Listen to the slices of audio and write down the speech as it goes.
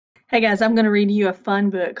Hey guys, I'm going to read you a fun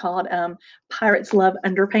book called Pirates Love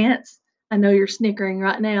Underpants. I know you're snickering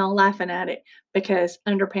right now, laughing at it, because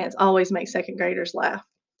underpants always make second graders laugh.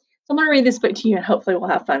 So I'm going to read this book to you and hopefully we'll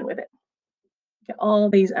have fun with it. Look at all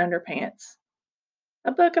these underpants.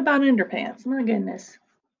 A book about underpants. My goodness.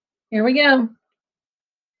 Here we go.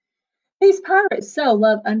 These pirates so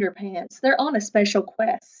love underpants. They're on a special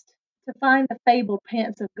quest to find the fabled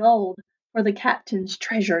pants of gold for the captain's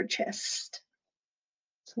treasure chest.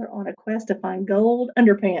 So they're on a quest to find gold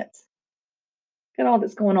underpants. Look at all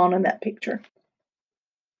that's going on in that picture.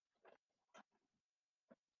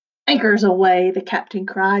 Anchors away, the captain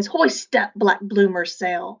cries. Hoist up, black bloomer's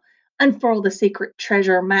sail. Unfurl the secret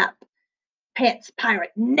treasure map. Pants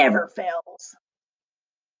pirate never fails.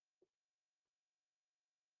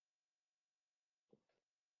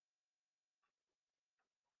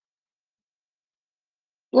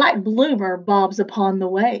 Black bloomer bobs upon the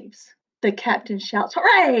waves. The captain shouts,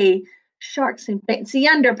 Hooray! Sharks in fancy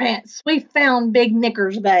underpants. We found Big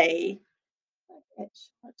Knickers Bay. Have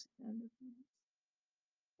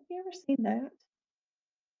you ever seen that?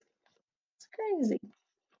 It's crazy.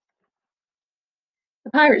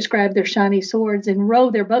 The pirates grab their shiny swords and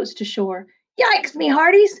row their boats to shore. Yikes, me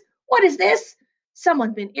hearties! What is this?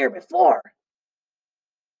 Someone's been here before.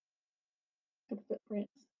 The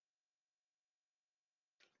footprints.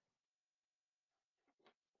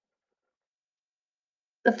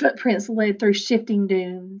 The footprints led through shifting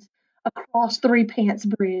dunes, across Three Pants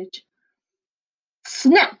Bridge.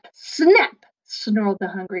 Snap! Snap! Snarled the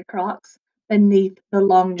hungry crocs beneath the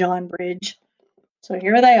Long John Bridge. So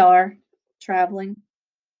here they are, traveling.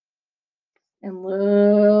 And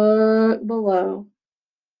look below.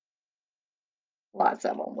 Lots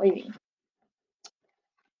of them waiting.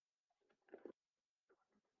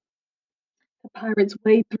 The pirates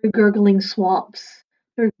wade through gurgling swamps,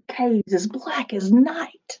 through caves as black as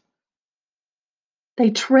night. They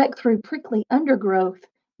trek through prickly undergrowth,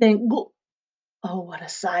 then oh, what a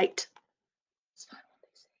sight!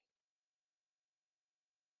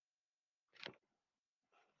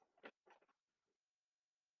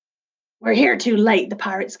 We're here too late, the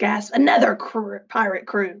pirates gasp. Another pirate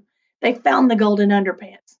crew. They found the golden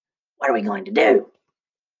underpants. What are we going to do?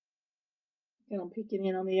 I'm peeking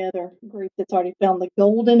in on the other group that's already found the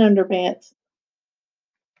golden underpants.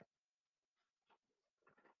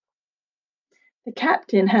 The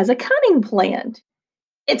captain has a cunning plan.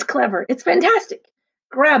 It's clever. It's fantastic.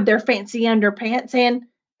 Grab their fancy underpants and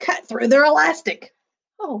cut through their elastic.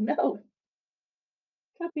 Oh no.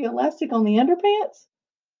 Cut the elastic on the underpants?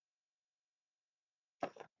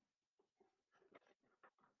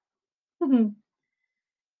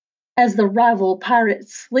 As the rival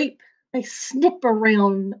pirates sleep, they snip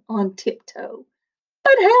around on tiptoe.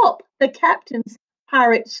 But help! The captain's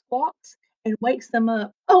pirate squawks and wakes them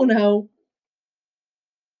up. Oh no!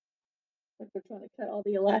 Like they're trying to cut all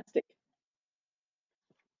the elastic.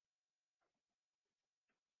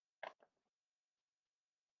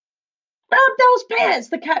 Grab those pants!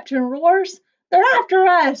 The captain roars. They're after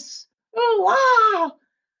us! Oh wow!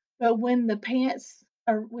 But when the pants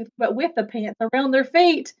are with the pants around their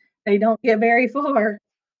feet, they don't get very far.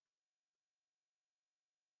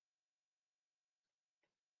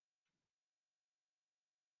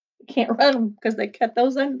 You can't run them because they cut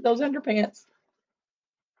those underpants.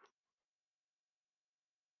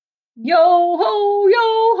 Yo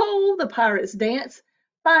ho, the pirates dance.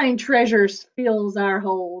 Fine treasures fills our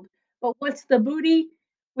hold. But what's the booty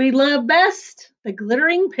we love best? The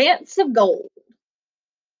glittering pants of gold.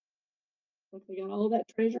 Look, they got all that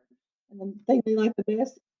treasure, and the thing they like the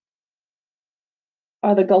best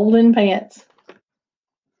are the golden pants.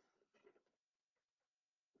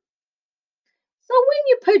 So when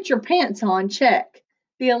you put your pants on, check.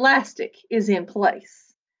 The elastic is in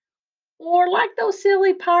place. Or like those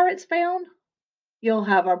silly pirates found, you'll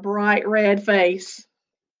have a bright red face.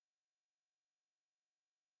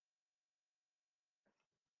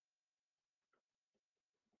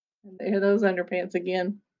 And there are those underpants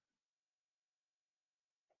again.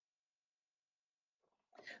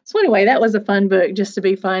 So anyway, that was a fun book just to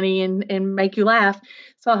be funny and make you laugh.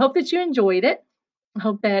 So I hope that you enjoyed it. I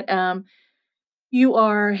hope that you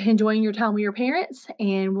are enjoying your time with your parents,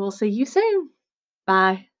 and we'll see you soon.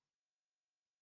 Bye.